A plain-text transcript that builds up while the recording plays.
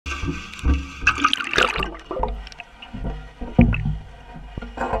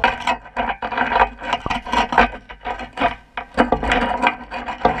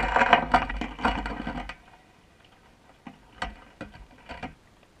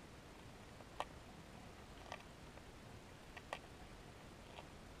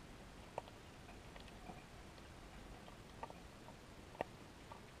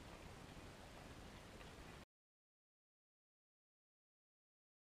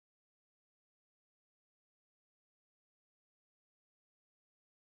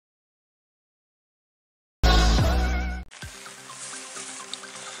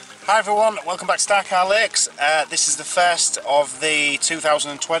Hi everyone, welcome back to Starcarr Lakes. This is the first of the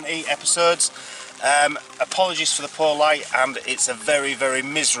 2020 episodes. Apologies for the poor light, and it's a very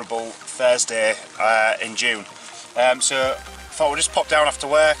miserable Thursday in June. So thought we'd just pop down after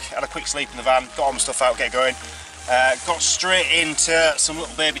work, had a quick sleep in the van, got all my stuff out, get going. Got straight into some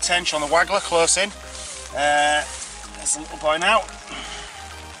little baby tench on the waggler close in. There's a little boy now.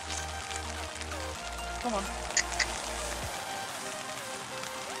 Come on.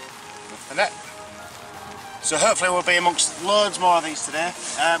 The net. So hopefully we'll be amongst loads more of these today.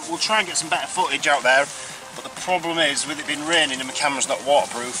 We'll try and get some better footage out there, but the problem is with it being raining and my camera's not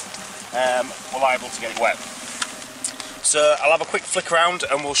waterproof, we're liable to get it wet. So I'll have a quick flick around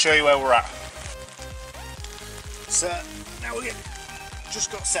and we'll show you where we're at. So now we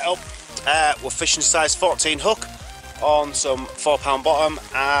just got set up. We're fishing size 14 hook on some 4-pound bottom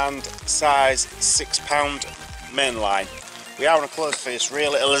and size 6-pound main line. We are on a closed face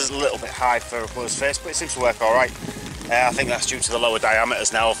reel. It is a little bit high for a closed face, but it seems to work alright. I think that's due to the lower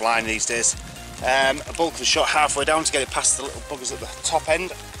diameters now of line these days. A bulk of the shot halfway down to get it past the little buggers at the top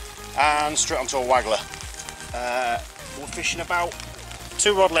end and straight onto a waggler. We're fishing about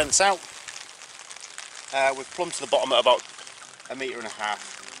 2 rod lengths out. We've plumbed to the bottom at about 1.5 meters.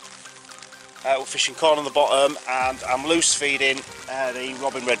 We're fishing corn on the bottom and I'm loose feeding the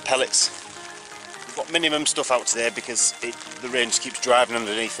robin red pellets. We've got minimum stuff out today because the rain just keeps driving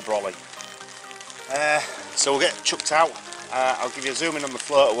underneath the brolly. So we'll get chucked out. I'll give you a zoom in on the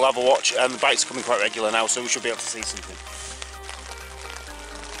float, we'll have a watch, and the bite's coming quite regular now, so we should be able to see something.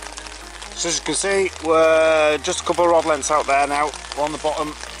 So as you can see, we're just a couple of rod lengths out there now. We're on the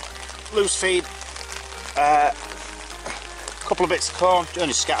bottom, loose feed, a couple of bits of corn,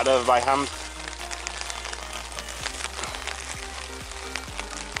 only scattered over by hand.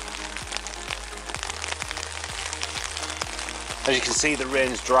 As you can see, the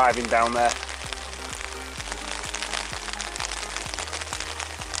rain's driving down there.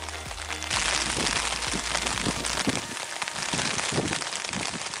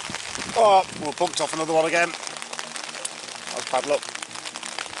 Oh, we're bumped off another one again. I'll padlock.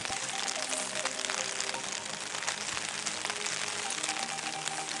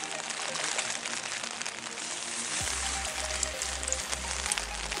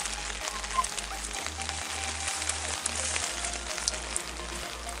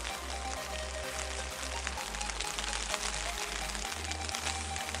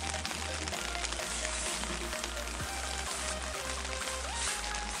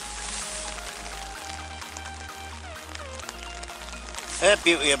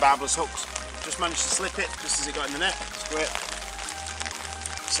 Beauty of barbless hooks. Just managed to slip it just as it got in the net. It's great.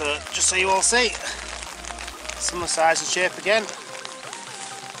 So just so you all see, similar size and shape again.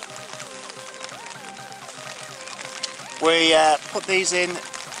 We put these in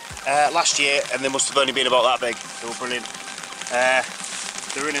last year and they must have only been about that big. They were brilliant.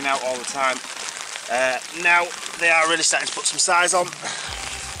 They're in and out all the time. Now they are really starting to put some size on.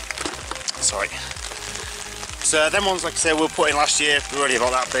 Sorry. So them ones, like I say, we were put in last year, they're already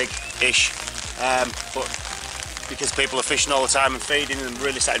about that big-ish, but because people are fishing all the time and feeding and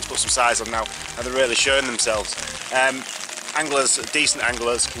really starting to put some size on now, and they're really showing themselves. Anglers, decent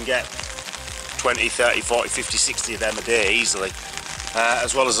anglers, can get 20, 30, 40, 50, 60 of them a day easily,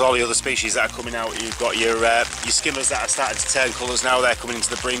 as well as all the other species that are coming out. You've got your skimmers that are starting to turn colours now, they're coming into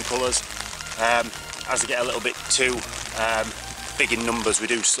the bream colours. As they get a little bit too big in numbers, we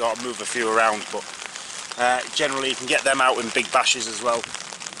do sort of move a few around, but generally you can get them out in big bashes as well.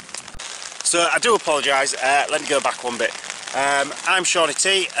 So I do apologise, let me go back one bit. I'm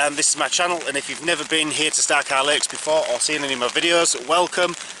Seanie.T and this is my channel, and if you've never been here to Starcarr Lakes before or seen any of my videos,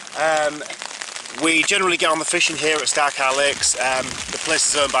 welcome. We generally get on the fishing here at Starcarr Lakes. The place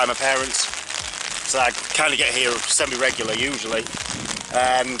is owned by my parents, so I kind of get here semi-regular usually,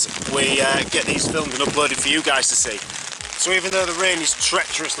 and we get these filmed and uploaded for you guys to see. So even though the rain is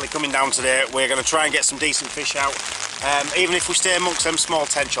treacherously coming down today, we're going to try and get some decent fish out. Even if we stay amongst them small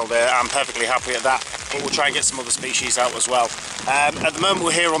tench all day, I'm perfectly happy at that. but we'll try and get some other species out as well. At the moment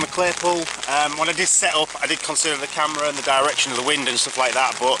we're here on the Claypool. When I did set up, I did consider the camera and the direction of the wind and stuff like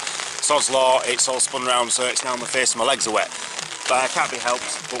that, but sod's law, it's all spun around, so it's now my face and my legs are wet. But it can't be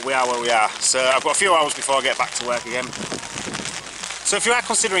helped, but we are where we are. So I've got a few hours before I get back to work again. So if you are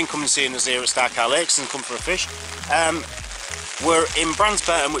considering coming and seeing us here at Starcarr Lakes and come for a fish, we're in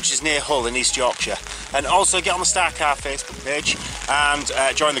Bransburton, which is near Hull in East Yorkshire. And also get on the Starcarr Facebook page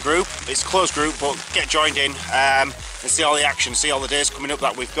and join the group. It's a closed group, but get joined in and see all the action, see all the days coming up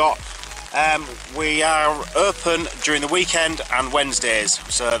that we've got. We are open during the weekend and Wednesdays.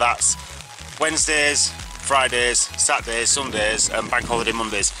 So that's Wednesdays, Fridays, Saturdays, Sundays and bank holiday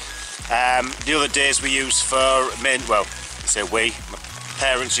Mondays. The other days we use for my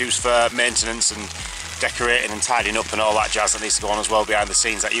parents use for maintenance and decorating and tidying up and all that jazz that needs to go on as well behind the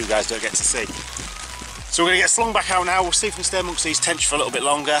scenes that you guys don't get to see. So we're going to get slung back out now. We'll see if we can stay amongst these tench for a little bit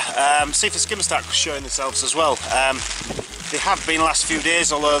longer. See if the skimmers start showing themselves as well. They have been the last few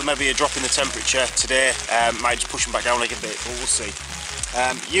days, although there may be a drop in the temperature today. Might just push them back down a little bit, but we'll see.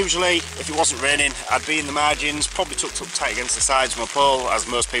 Usually, if it wasn't raining, I'd be in the margins, probably tucked up tight against the sides of my pole, as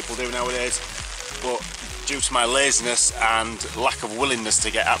most people do nowadays. But due to my laziness and lack of willingness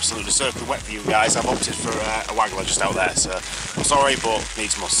to get absolutely soaking wet for you guys, I've opted for a waggler just out there. So I'm sorry, but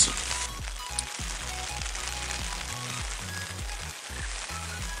needs must.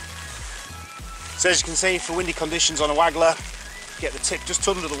 So as you can see, for windy conditions on a waggler, get the tip just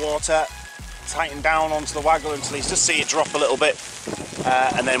under the water, tighten down onto the waggler until you just see it drop a little bit,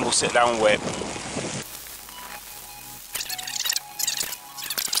 and then we'll sit down and wait.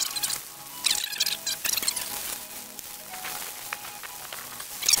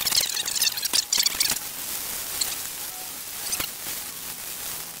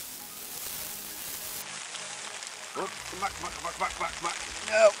 Oh, come back.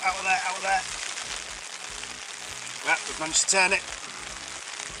 No, out of there. Right, we've managed to turn it.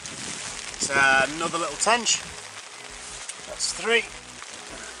 It's another little tench. That's 3.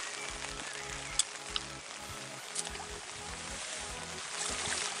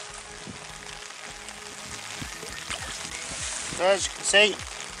 So as you can see,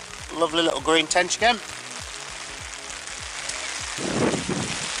 lovely little green tench again.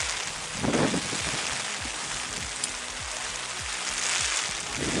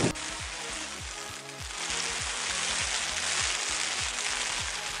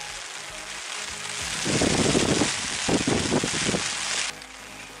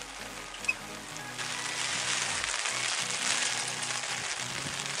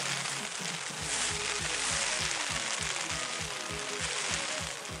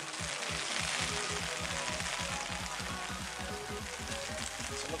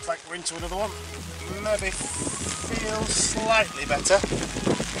 Looks like we're into another one. Maybe feels slightly better.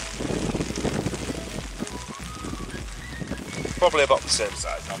 Probably about the same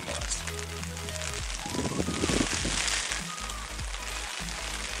size nonetheless.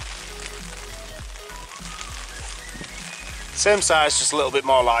 Same size, just a little bit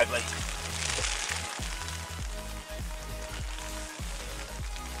more lively.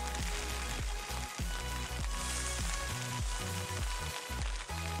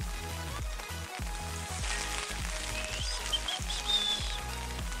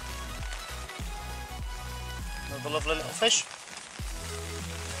 Another lovely little fish.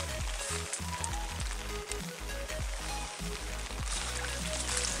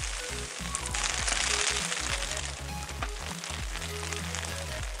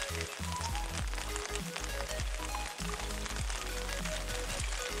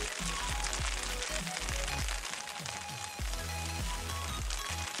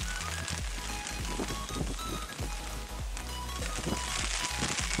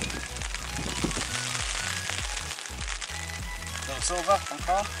 Silver on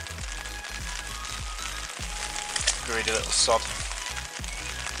car. Greedy little sod.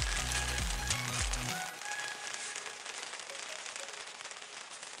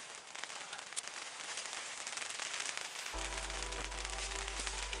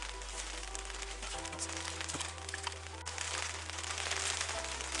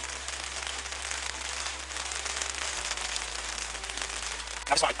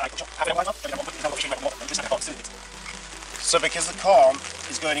 So because the corn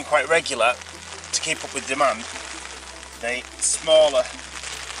is going in quite regular to keep up with demand, the smaller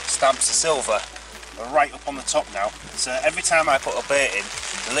stamps of silver are right up on the top now. So every time I put a bait in,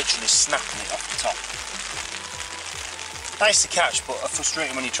 they're literally snapping it off the top. Nice to catch, but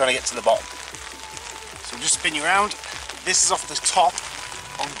frustrating when you're trying to get to the bottom. So just spin you around. This is off the top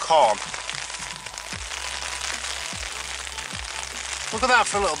on corn. Look at that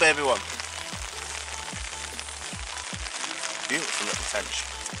for a little baby one. Beautiful little tench.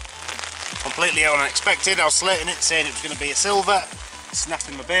 Completely unexpected. I was slating it, saying it was going to be a silver,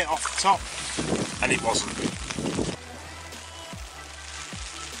 snapping my bait off the top, and it wasn't.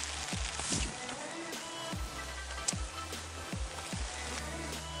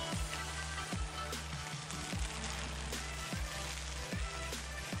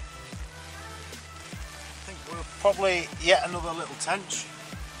 I think we're probably yet another little tench.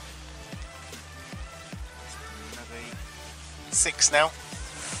 Maybe 6 now.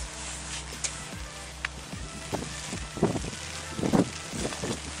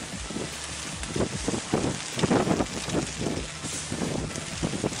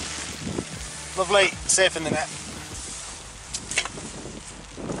 Lovely, safe in the net.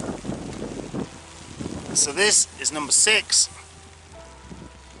 So this is number 6.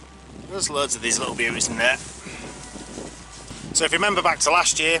 There's loads of these little beauties in there. So if you remember back to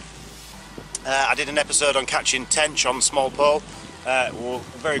last year, I did an episode on catching tench on small pole. We're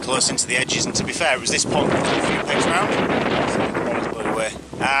very close into the edges, and to be fair, it was this pond with a few pigs around. So the ball's blown away.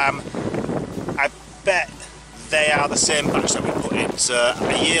 I bet they are the same batch that we put in. So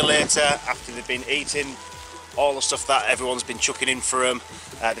a year later, after they've been eating all the stuff that everyone's been chucking in for them,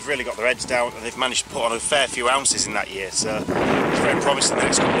 they've really got their heads down, and they've managed to put on a fair few ounces in that year. So it's very promising the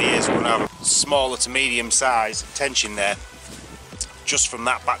next couple of years we're going to have a smaller to medium size tench in there, just from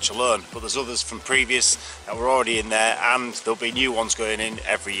that batch alone. But there's others from previous that were already in there, and there'll be new ones going in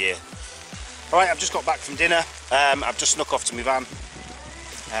every year. Alright, I've just got back from dinner. I've just snuck off to my van,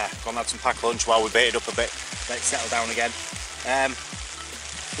 gone and had some packed lunch while we baited up a bit, let it settle down again.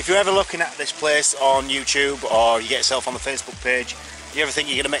 If you're ever looking at this place on YouTube, or you get yourself on the Facebook page, you ever think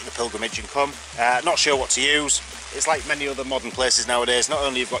you're going to make the pilgrimage and come, not sure what to use, it's like many other modern places nowadays. Not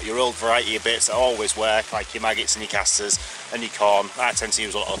only you've got your old variety of baits that always work, like your maggots and your casters and your corn. I tend to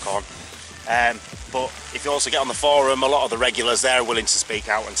use a lot of corn. But if you also get on the forum, a lot of the regulars there are willing to speak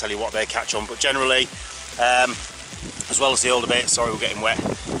out and tell you what they catch on. But generally, as well as the older baits, sorry we're getting wet,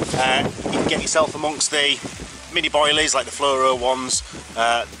 you can get yourself amongst the mini boilies, like the fluoro ones,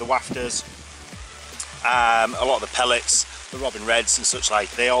 the wafters, a lot of the pellets, the robin reds and such like.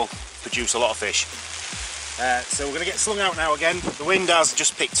 They all produce a lot of fish. So we're going to get slung out now again. The wind has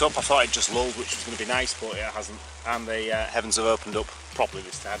just picked up. I thought it just lulled, which was going to be nice, but it hasn't. And the heavens have opened up properly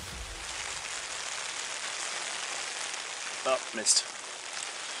this time. Oh, missed.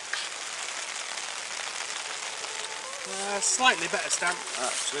 Slightly better stamp.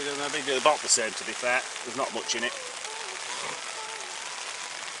 Actually, I think they're about the same, to be fair. There's not much in it.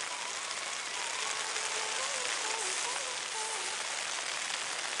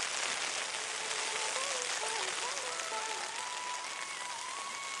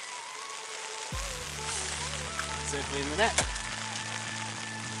 Safely in the net.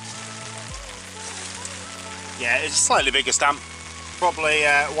 Yeah, it's a slightly bigger stamp. Probably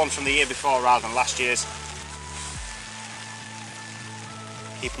one from the year before rather than last year's.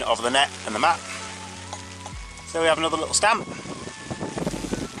 Keeping it over the net and the mat. So we have another little stamp.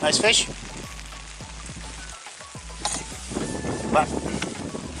 Nice fish. Back.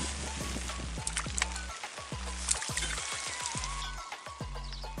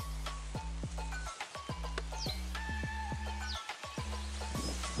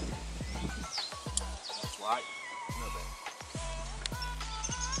 That's right. A little bit.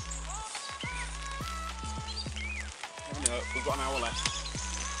 No, we've got an hour left.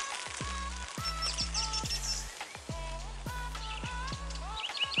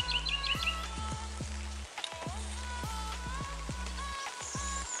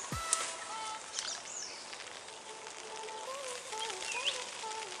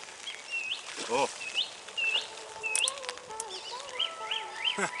 Oh.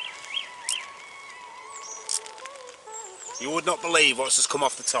 You would not believe what's just come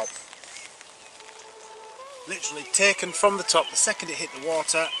off the top. Literally taken from the top the second it hit the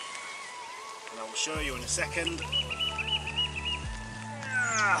water, and I will show you in a second.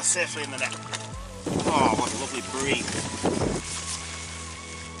 Safely in the net. Oh, what a lovely bream.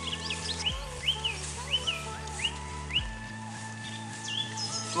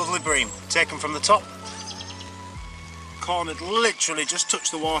 Lovely bream, taken from the top. Corn had literally just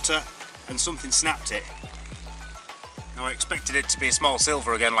touched the water and something snapped it. Now I expected it to be a small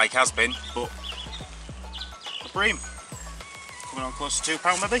silver again like has been, but a bream. Coming on close to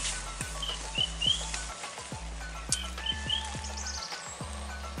 £2 maybe.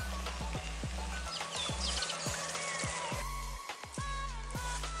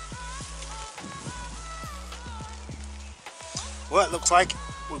 Well, it looks like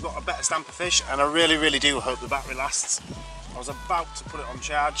we've got a better stamp of fish, and I really do hope the battery lasts. I was about to put it on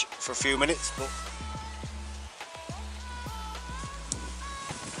charge for a few minutes, but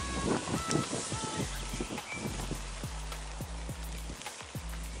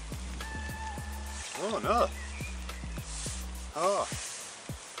Oh no. Oh,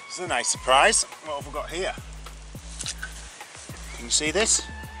 this is a nice surprise. What have we got here? Can you see this?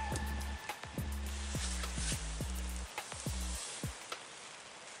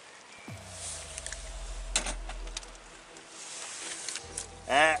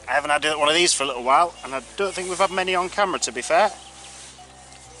 I haven't had one of these for a little while, and I don't think we've had many on camera, to be fair.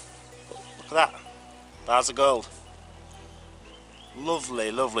 Look at that, bars of gold.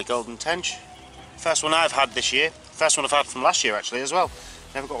 Lovely, lovely golden tench. First one I've had this year. First one I've had from last year actually as well.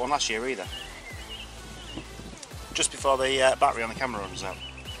 Never got one last year either. Just before the battery on the camera runs out.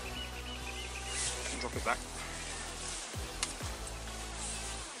 Drop it back.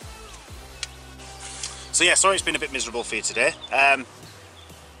 So yeah, sorry it's been a bit miserable for you today.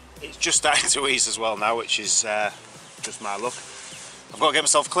 It's just starting to ease as well now, which is just my luck. I've got to get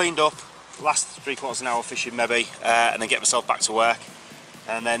myself cleaned up, last 3/4 of an hour fishing maybe, and then get myself back to work,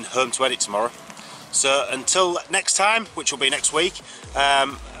 and then home to edit tomorrow. So until next time, which will be next week, I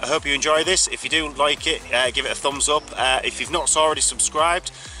hope you enjoy this. If you do like it, give it a thumbs up. If you've not already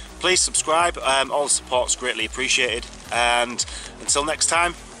subscribed, please subscribe. All the support's greatly appreciated. And until next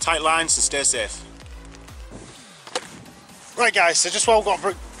time, tight lines and stay safe. Right guys, so just while we've got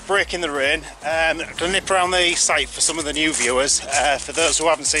a break in the rain, I'm going to nip around the site for some of the new viewers. For those who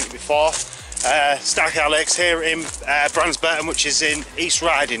haven't seen it before, Starcarr Lakes here in Bransburton, which is in East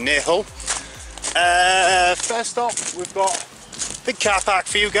Riding near Hull. First up, we've got a big car park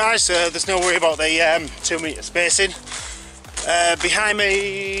for you guys, so there's no worry about the 2 metre spacing. Behind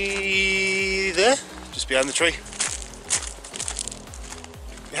me there, just behind the tree.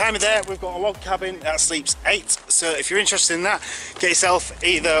 Behind me there, we've got a log cabin that sleeps 8. So if you're interested in that, get yourself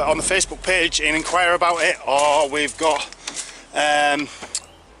either on the Facebook page and inquire about it, or we've got,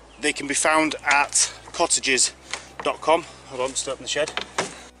 they can be found at cottages.com. Hold on, just open the shed.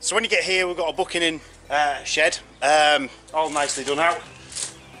 So when you get here, we've got a booking in shed, all nicely done out.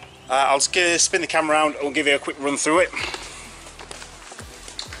 I'll just spin the camera around and we'll give you a quick run through it.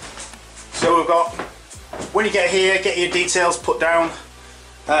 So we've got, when you get here, get your details put down.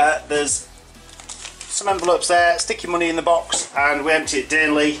 There's some envelopes there, stick your money in the box, and we empty it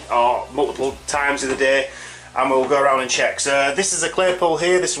daily or multiple times in the day, and we'll go around and check. So this is a clay pool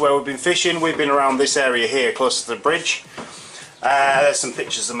here, this is where we've been fishing. We've been around this area here close to the bridge. There's some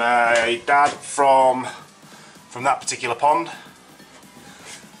pictures of my dad from that particular pond.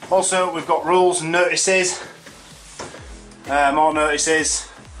 Also we've got rules and notices, more notices.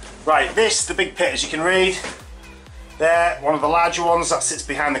 Right, this, the big pit, as you can read there, one of the larger ones that sits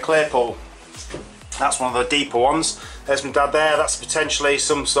behind the clay pool. That's one of the deeper ones. There's my dad there, that's potentially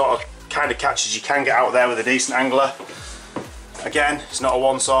some sort of kind of catches you can get out there with a decent angler. Again, it's not a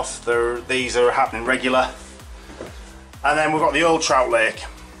once off, these are happening regular. And then we've got the old trout lake.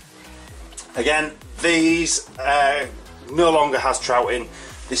 Again, these no longer has trout in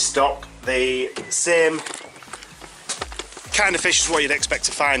this stock. The same kind of fish is what you'd expect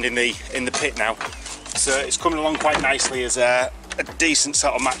to find in the pit now. So it's coming along quite nicely as a decent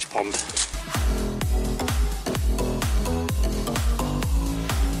sort of match pond.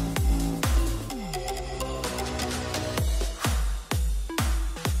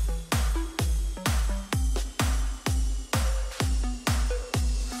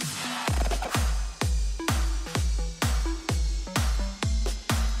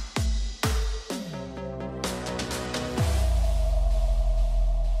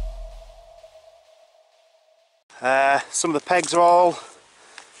 Some of the pegs are all,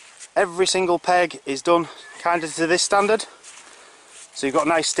 every single peg is done kind of to this standard. So you've got a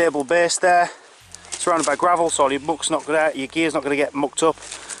nice stable base there, surrounded by gravel, so your gear's not going to get mucked up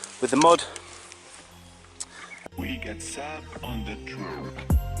with the mud. We get sap on the trail.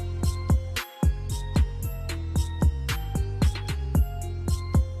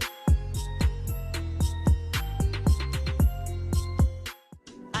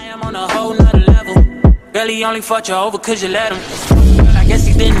 I am on a whole nother level. Girl, he only fought you over cause you let him. Girl, I guess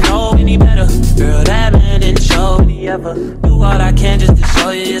he didn't know any better. Girl, that man didn't show me ever. Do all I can just to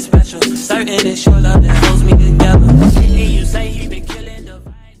show you you're special. Certain it's your love that holds me together. You say he been